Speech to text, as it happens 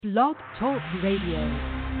Blog Talk Radio.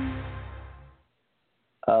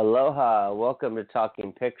 Aloha, welcome to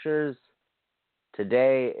Talking Pictures.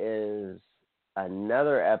 Today is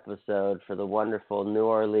another episode for the wonderful New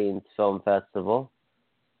Orleans Film Festival.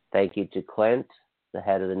 Thank you to Clint, the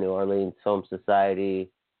head of the New Orleans Film Society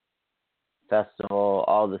Festival,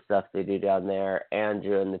 all the stuff they do down there,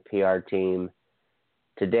 Andrew and the PR team.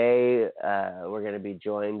 Today, we're going to be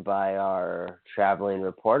joined by our traveling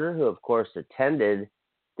reporter who, of course, attended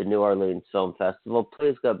the New Orleans Film Festival.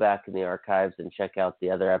 Please go back in the archives and check out the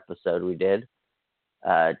other episode we did.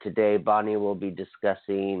 Today, Bonnie will be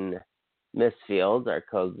discussing Miss Fields, our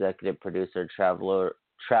co-executive producer,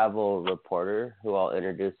 travel reporter, who I'll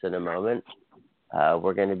introduce in a moment.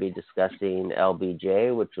 We're going to be discussing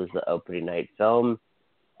LBJ, which was the opening night film.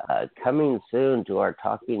 Coming soon to our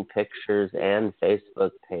Talking Pictures and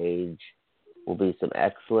Facebook page will be some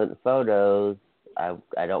excellent photos. I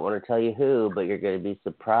don't want to tell you who, but you're going to be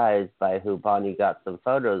surprised by who Bonnie got some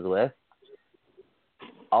photos with.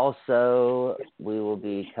 Also, we will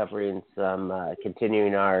be covering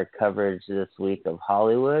continuing our coverage this week of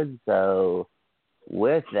Hollywood. So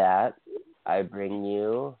with that, I bring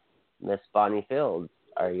you Miss Bonnie Fields.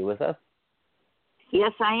 Are you with us?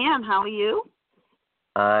 Yes, I am. How are you?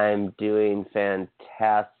 I'm doing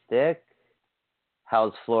fantastic.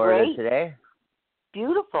 How's Florida Great. today?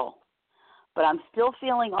 Beautiful. But I'm still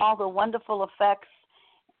feeling all the wonderful effects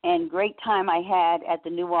and great time I had at the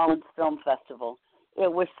New Orleans Film Festival.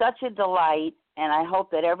 It was such a delight, and I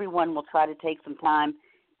hope that everyone will try to take some time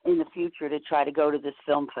in the future to try to go to this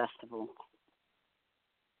film festival.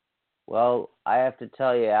 Well, I have to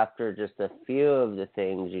tell you, after just a few of the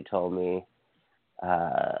things you told me,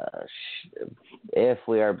 if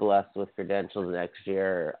we are blessed with credentials next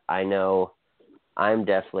year, I know I'm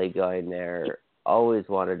definitely going there. Always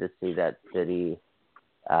wanted to see that city.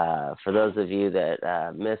 For those of you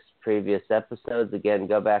that missed previous episodes, again,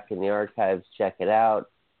 go back in the archives, check it out.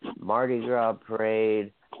 Mardi Gras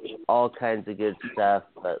parade, all kinds of good stuff.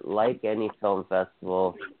 But like any film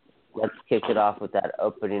festival, let's kick it off with that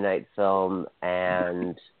opening night film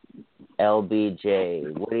and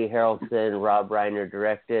LBJ. Woody Harrelson, Rob Reiner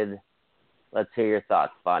directed. Let's hear your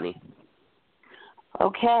thoughts, Bonnie.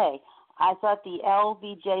 Okay. I thought the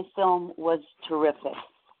LBJ film was terrific.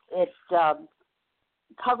 It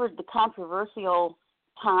covered the controversial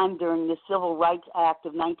time during the Civil Rights Act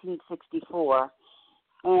of 1964.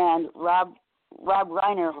 And Rob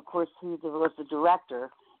Reiner, of course, who was the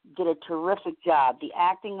director, did a terrific job. The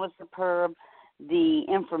acting was superb. The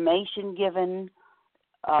information given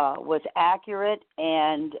was accurate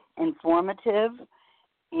and informative.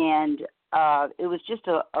 And it was just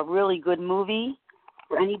a really good movie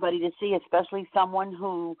for anybody to see, especially someone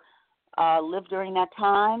who lived during that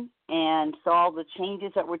time and saw the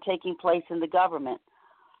changes that were taking place in the government.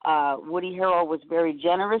 Woody Harrelson was very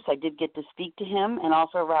generous. I did get to speak to him, and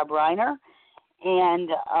also Rob Reiner. And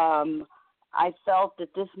I felt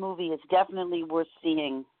that this movie is definitely worth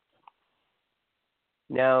seeing.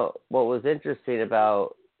 Now, what was interesting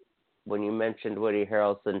about when you mentioned Woody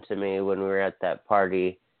Harrelson to me when we were at that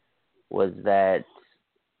party was that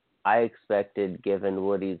I expected, given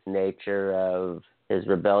Woody's nature of his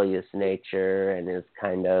rebellious nature and his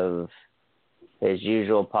kind of his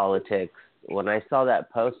usual politics, when I saw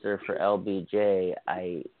that poster for LBJ,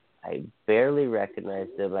 I barely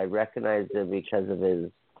recognized him. I recognized him because of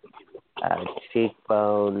his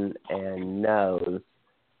cheekbone and nose.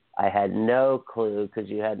 I had no clue because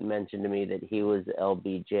you hadn't mentioned to me that he was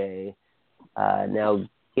LBJ. Now,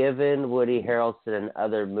 given Woody Harrelson and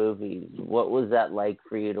other movies, what was that like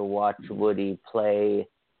for you to watch Woody play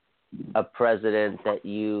a president that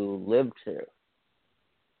you lived through?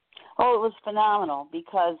 Oh, it was phenomenal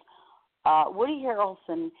because Woody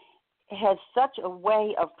Harrelson has such a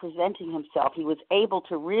way of presenting himself. He was able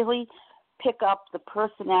to really pick up the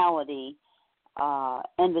personality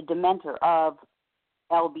and the demeanor of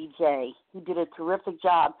LBJ. He did a terrific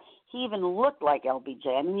job. He even looked like LBJ.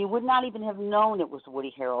 I mean, you would not even have known it was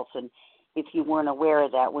Woody Harrelson if you weren't aware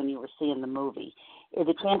of that when you were seeing the movie.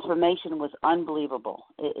 The transformation was unbelievable.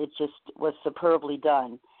 It just was superbly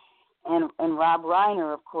done. And Rob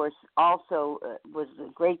Reiner, of course, also was a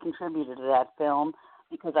great contributor to that film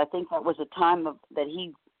because I think that was a time that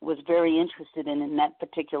he was very interested in that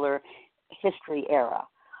particular history era.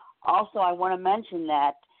 Also, I want to mention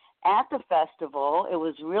that at the festival, it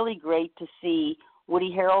was really great to see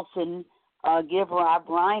Woody Harrelson give Rob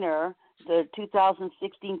Reiner the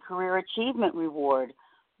 2016 Career Achievement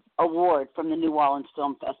Award from the New Orleans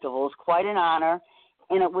Film Festival. It was quite an honor,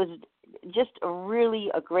 and it was just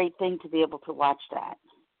a great thing to be able to watch that.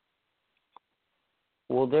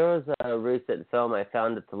 Well, there was a recent film I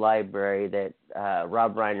found at the library that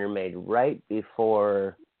Rob Reiner made right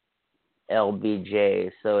before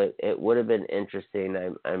LBJ, so it would have been interesting.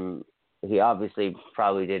 He obviously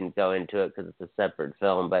probably didn't go into it because it's a separate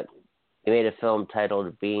film, but he made a film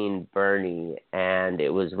titled Being Bernie, and it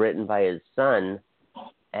was written by his son.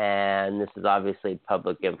 And this is obviously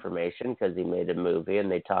public information because he made a movie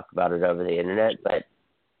and they talk about it over the internet. But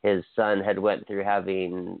his son had went through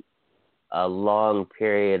having a long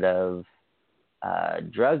period of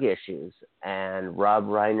drug issues, and Rob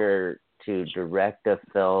Reiner to direct a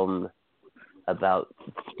film about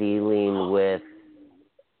dealing with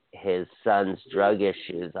his son's drug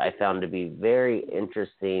issues, I found to be very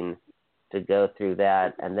interesting to go through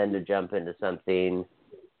that and then to jump into something,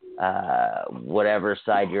 whatever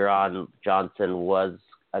side you're on. Johnson was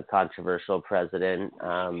a controversial president.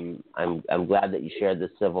 I'm glad that you shared the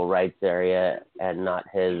civil rights area and not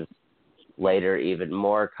his later even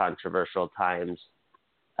more controversial times.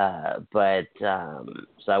 But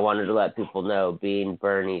so I wanted to let people know, Being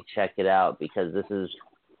Bernie, check it out, because this is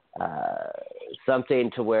something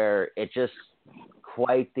to where it just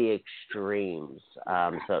quite the extremes.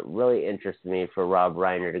 So it really interested me for Rob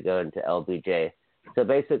Reiner to go into LBJ. So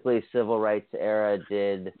basically, civil rights era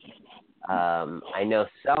did. I know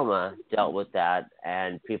Selma dealt with that,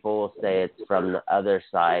 and people will say it's from the other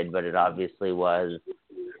side, but it obviously was.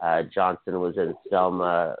 Johnson was in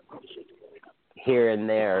Selma here and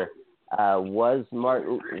there. Was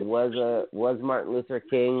Martin Luther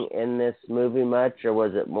King in this movie much, or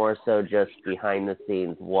was it more so just behind the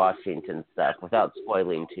scenes Washington stuff, without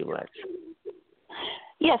spoiling too much?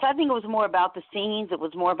 Yes, I think it was more about the scenes. It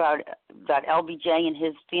was more about LBJ and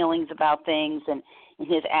his feelings about things and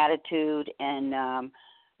his attitude and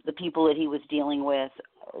the people that he was dealing with.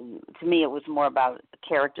 To me, it was more about a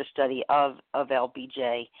character study of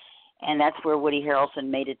LBJ, and that's where Woody Harrelson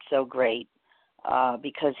made it so great,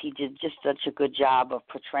 because he did just such a good job of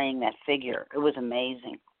portraying that figure. It was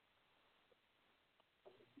amazing.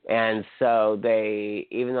 And so they,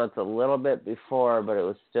 even though it's a little bit before, but it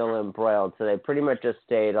was still embroiled, so they pretty much just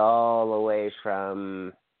stayed all away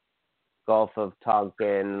from Gulf of Tonkin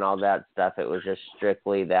and all that stuff. It was just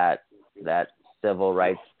strictly that Civil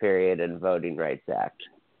Rights period and Voting Rights Act.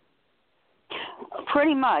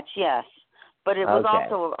 Pretty much, yes. But it was Okay.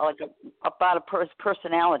 also like about a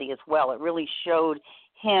personality as well. It really showed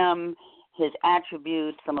him, his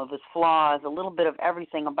attributes, some of his flaws, a little bit of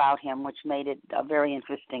everything about him, which made it a very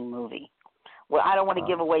interesting movie. Well, I don't want to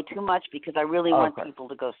give away too much because I really want people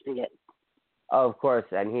to go see it. Oh, of course.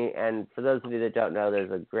 And for those of you that don't know,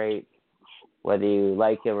 there's a great, whether you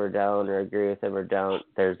like him or don't, or agree with him or don't,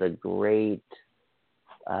 there's a great,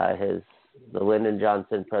 the Lyndon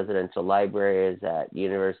Johnson Presidential Library is at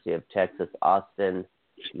University of Texas, Austin.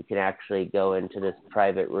 You can actually go into this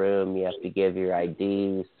private room. You have to give your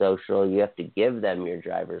ID, social. You have to give them your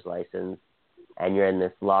driver's license. And you're in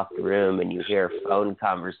this locked room, and you hear phone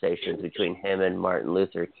conversations between him and Martin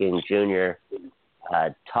Luther King Jr.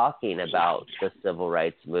 Talking about the Civil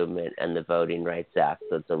Rights Movement and the Voting Rights Act.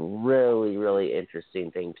 So it's a really, really interesting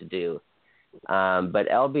thing to do. But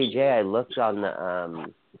LBJ, I looked on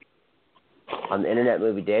the Internet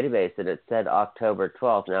Movie Database, and it said October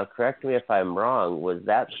 12th. Now, correct me if I'm wrong. Was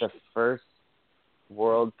that the first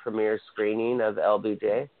world premiere screening of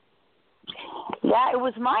LBJ? Yeah, it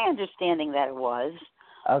was my understanding that it was.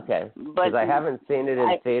 Okay, because I haven't seen it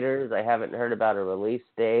in theaters. I haven't heard about a release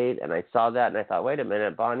date, and I saw that, and I thought, wait a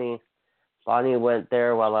minute, Bonnie went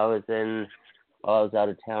there while I was out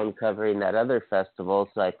of town covering that other festival.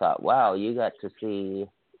 So I thought, wow, you got to see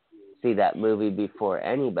that movie before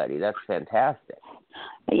anybody. That's fantastic.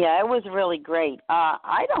 Yeah, it was really great.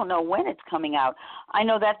 I don't know when it's coming out. I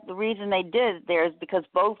know that the reason they did it there is because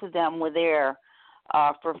both of them were there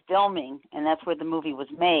for filming, and that's where the movie was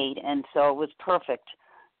made, and so it was perfect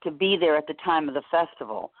to be there at the time of the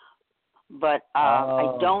festival. But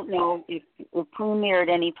I don't know if it premiered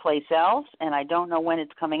any place else, and I don't know when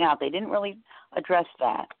it's coming out. They didn't really address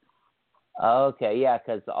that. Okay, yeah,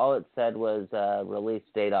 because all it said was release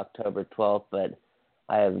date October 12th, but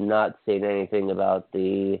I have not seen anything about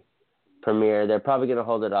the premiere. They're probably going to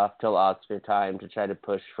hold it off till Oscar time to try to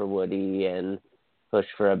push for Woody and push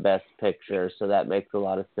for a Best Picture, so that makes a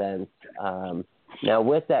lot of sense. Now,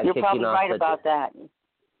 with that You're kicking probably off... right about that.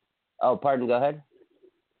 Oh, pardon, go ahead.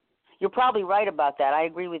 You're probably right about that. I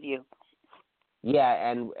agree with you. Yeah,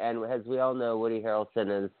 and as we all know, Woody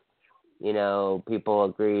Harrelson is, people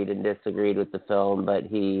agreed and disagreed with the film, but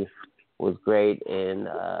he was great in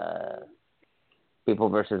People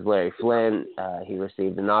versus Larry Flint. He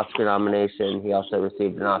received an Oscar nomination. He also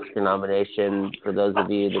received an Oscar nomination, for those of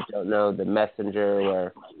you that don't know, The Messenger,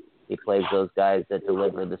 where he plays those guys that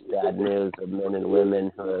deliver the sad news of men and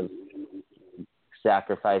women who have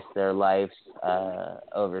sacrificed their lives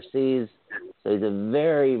overseas. So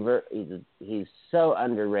he's he's so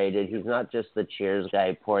underrated. He's not just the Cheers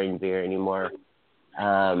guy pouring beer anymore.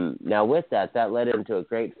 Now with that led into a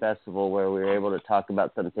great festival where we were able to talk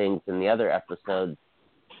about some things in the other episodes.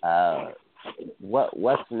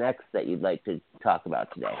 What's next that you'd like to talk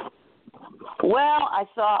about today? Well, I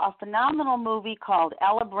saw a phenomenal movie called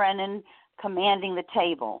Ella Brennan Commanding the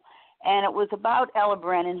Table. And it was about Ella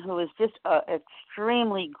Brennan, who is just an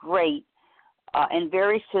extremely great and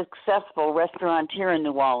very successful restaurateur in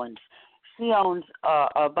New Orleans. She owns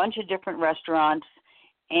a bunch of different restaurants,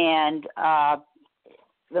 and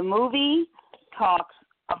the movie talks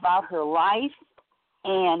about her life,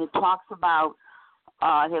 and it talks about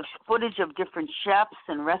there's footage of different chefs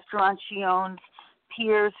and restaurants she owns,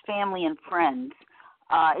 peers, family, and friends.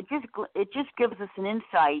 It just gives us an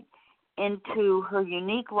insight into her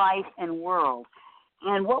unique life and world.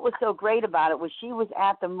 And what was so great about it was she was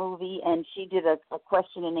at the movie, and she did a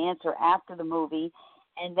question and answer after the movie,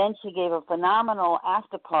 and then she gave a phenomenal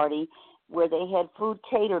after party where they had food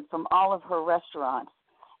catered from all of her restaurants.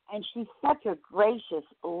 And she's such a gracious,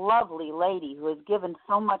 lovely lady who has given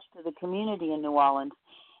so much to the community in New Orleans.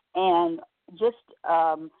 And just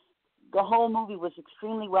the whole movie was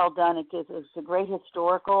extremely well done. It was a great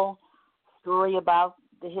historical story about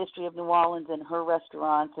the history of New Orleans and her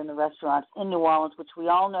restaurants and the restaurants in New Orleans, which we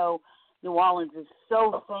all know New Orleans is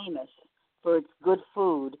so famous for its good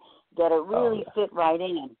food that it really fit right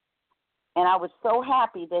in. And I was so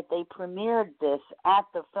happy that they premiered this at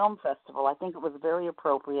the film festival. I think it was very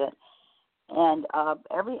appropriate. And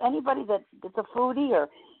anybody that's a foodie or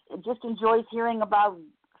just enjoys hearing about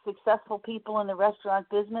successful people in the restaurant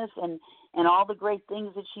business and all the great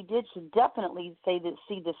things that she did should definitely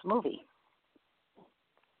see this movie.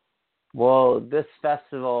 Well, this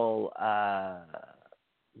festival,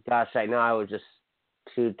 gosh, I know I was just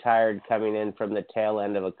too tired coming in from the tail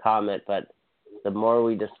end of a comet, but the more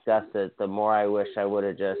we discuss it, the more I wish I would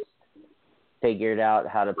have just figured out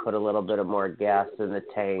how to put a little bit of more gas in the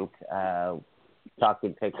tank.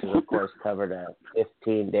 Talking Pictures, of course, covered a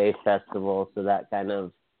 15-day festival, so that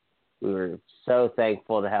we were so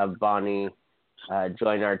thankful to have Bonnie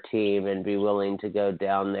join our team and be willing to go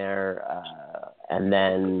down there. And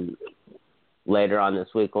then later on this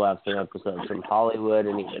week, we'll have some episodes from Hollywood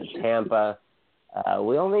and even Tampa.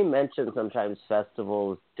 We only mention sometimes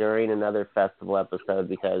festivals during another festival episode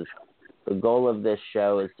because the goal of this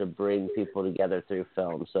show is to bring people together through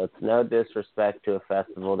film. So it's no disrespect to a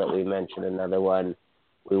festival that we mention another one.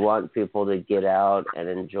 We want people to get out and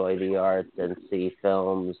enjoy the arts and see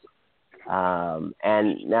films. And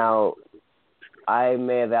now, I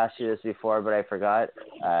may have asked you this before, but I forgot.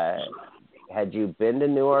 Had you been to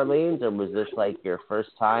New Orleans, or was this like your first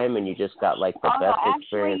time and you just got like the best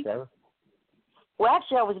experience ever? Well,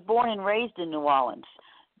 actually, I was born and raised in New Orleans,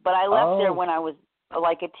 but I left there when I was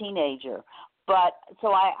like a teenager. But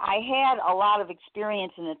so I had a lot of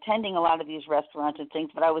experience in attending a lot of these restaurants and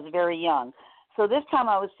things, but I was very young. So this time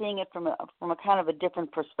I was seeing it from a kind of a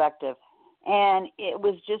different perspective, and it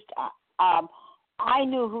was just I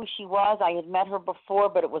knew who she was. I had met her before,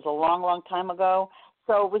 but it was a long, long time ago.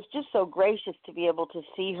 So it was just so gracious to be able to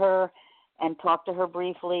see her and talk to her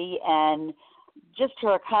briefly, and just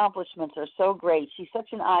her accomplishments are so great. She's such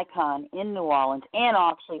an icon in New Orleans and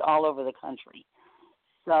actually all over the country.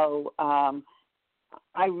 So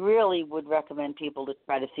I really would recommend people to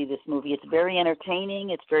try to see this movie. It's very entertaining.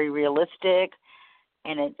 It's very realistic,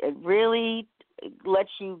 and it really lets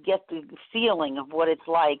you get the feeling of what it's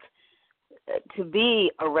like to be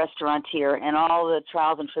a restaurateur and all the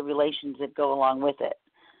trials and tribulations that go along with it.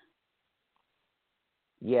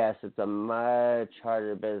 Yes, it's a much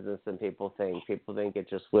harder business than people think. People think it's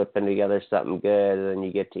just whipping together something good and then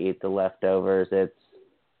you get to eat the leftovers. It's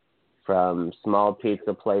from small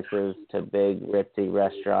pizza places to big ritzy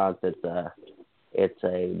restaurants. It's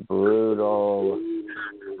a brutal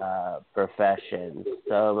profession.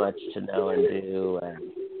 So much to know and do,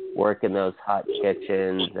 and work in those hot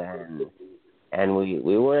kitchens, and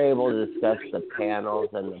we were able to discuss the panels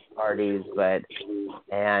and the parties,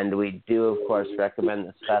 and we do of course recommend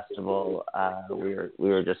this festival. We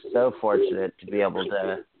were just so fortunate to be able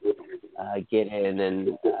to get in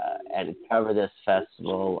and cover this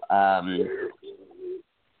festival.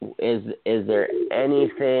 Is there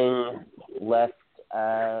anything left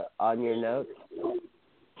on your notes?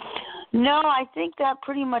 No, I think that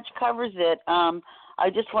pretty much covers it. I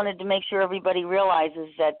just wanted to make sure everybody realizes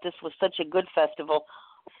that this was such a good festival.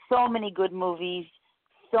 So many good movies,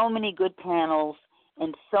 so many good panels,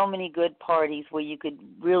 and so many good parties where you could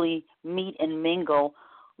really meet and mingle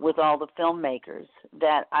with all the filmmakers,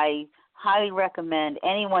 that I highly recommend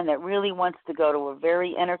anyone that really wants to go to a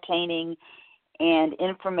very entertaining and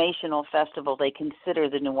informational festival, they consider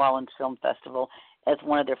the New Orleans Film Festival as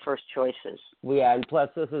one of their first choices. Yeah, and plus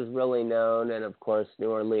this is really known, and of course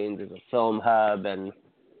New Orleans is a film hub, and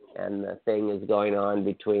the thing is going on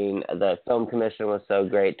between the film commission was so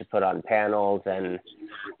great to put on panels, and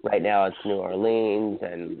right now it's New Orleans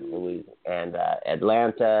and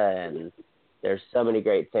Atlanta, and there's so many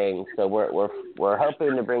great things. So we're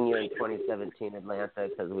hoping to bring you in 2017 Atlanta,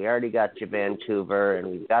 because we already got you Vancouver and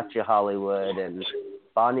we've got you Hollywood, and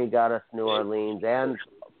Bonnie got us New Orleans and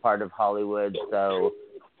part of Hollywood. So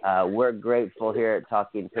we're grateful here at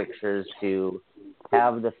Talking Pictures to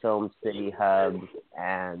have the Film City hub,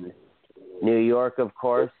 and New York, of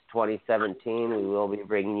course, 2017. We will be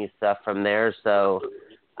bringing you stuff from there. So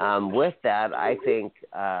with that, I think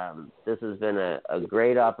this has been a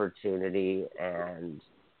great opportunity, and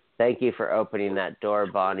thank you for opening that door,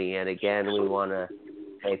 Bonnie. And again, we want to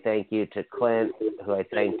say thank you to Clint, who I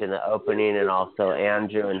thanked in the opening, and also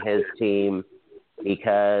Andrew and his team,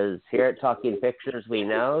 because here at Talking Pictures, we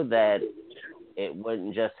know that it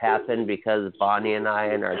wouldn't just happen because Bonnie and I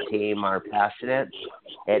and our team are passionate.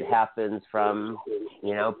 It happens from, PR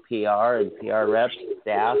and PR reps,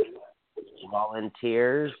 staff,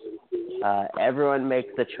 volunteers. Everyone makes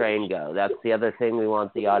the train go. That's the other thing we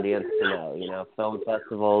want the audience to know. Film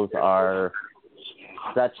festivals are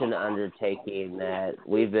such an undertaking that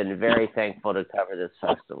we've been very thankful to cover this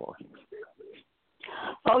festival.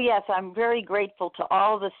 Oh, yes, I'm very grateful to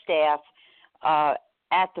all the staff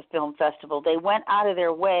at the film festival. They went out of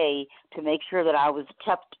their way to make sure that I was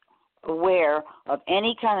kept aware of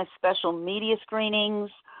any kind of special media screenings,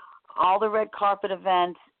 all the red carpet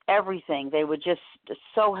events, everything. They were just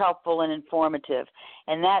so helpful and informative,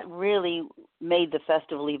 and that really made the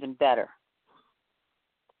festival even better.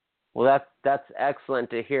 Well, that's excellent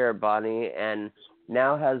to hear, Bonnie. And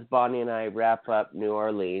now as Bonnie and I wrap up New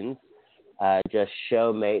Orleans, just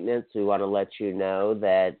show maintenance, we want to let you know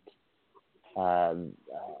that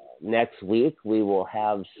next week we will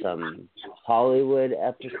have some Hollywood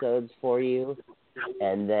episodes for you.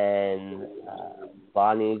 And then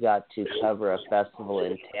Bonnie got to cover a festival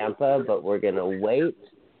in Tampa, but we're going to wait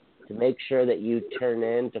to make sure that you turn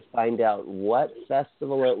in to find out what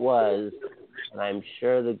festival it was. And I'm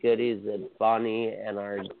sure the goodies that Bonnie and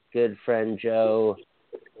our good friend Joe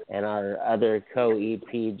and our other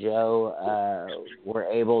co-EP Joe were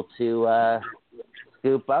able to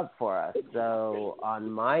scoop up for us. So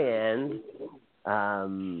on my end,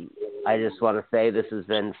 I just want to say this has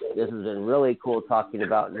been really cool talking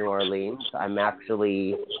about New Orleans. I'm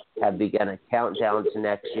actually have begun a countdown to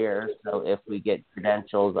next year. So if we get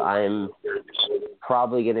credentials, I'm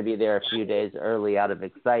probably going to be there a few days early out of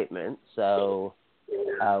excitement. So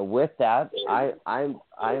with that, I'm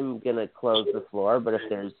going to close the floor. But if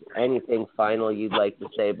there's anything final you'd like to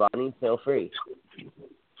say, Bonnie, feel free.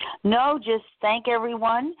 No, just thank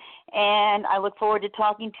everyone, and I look forward to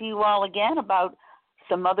talking to you all again about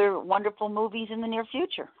some other wonderful movies in the near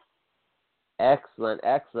future. Excellent.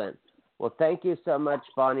 Well, thank you so much,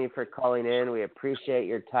 Bonnie, for calling in. We appreciate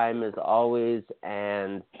your time as always,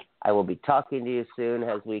 and I will be talking to you soon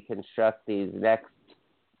as we construct these next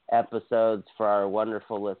episodes for our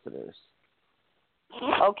wonderful listeners.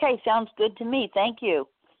 Okay, sounds good to me. Thank you.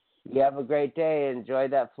 You have a great day. Enjoy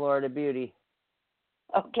that Florida beauty.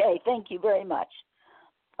 Okay, thank you very much.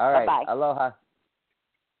 All right. Bye-bye. Aloha.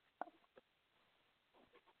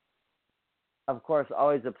 Of course,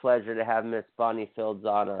 always a pleasure to have Miss Bonnie Fields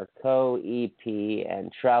on, our co-EP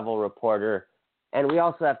and travel reporter. And we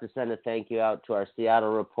also have to send a thank you out to our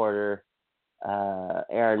Seattle reporter,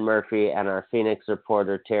 Aaron Murphy, and our Phoenix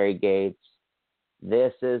reporter, Terry Gates.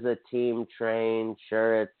 This is a team train.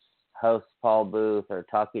 Sure, it's host Paul Booth or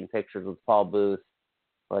Talking Pictures with Paul Booth,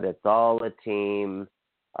 but it's all a team.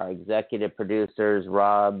 Our executive producers,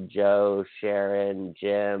 Rob, Joe, Sharon,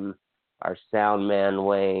 Jim, our sound man,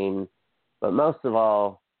 Wayne, but most of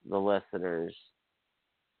all, the listeners.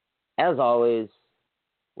 As always,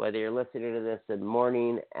 whether you're listening to this in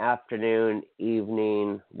morning, afternoon,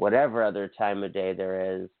 evening, whatever other time of day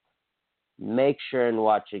there is, make sure and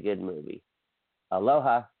watch a good movie.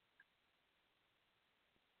 Aloha.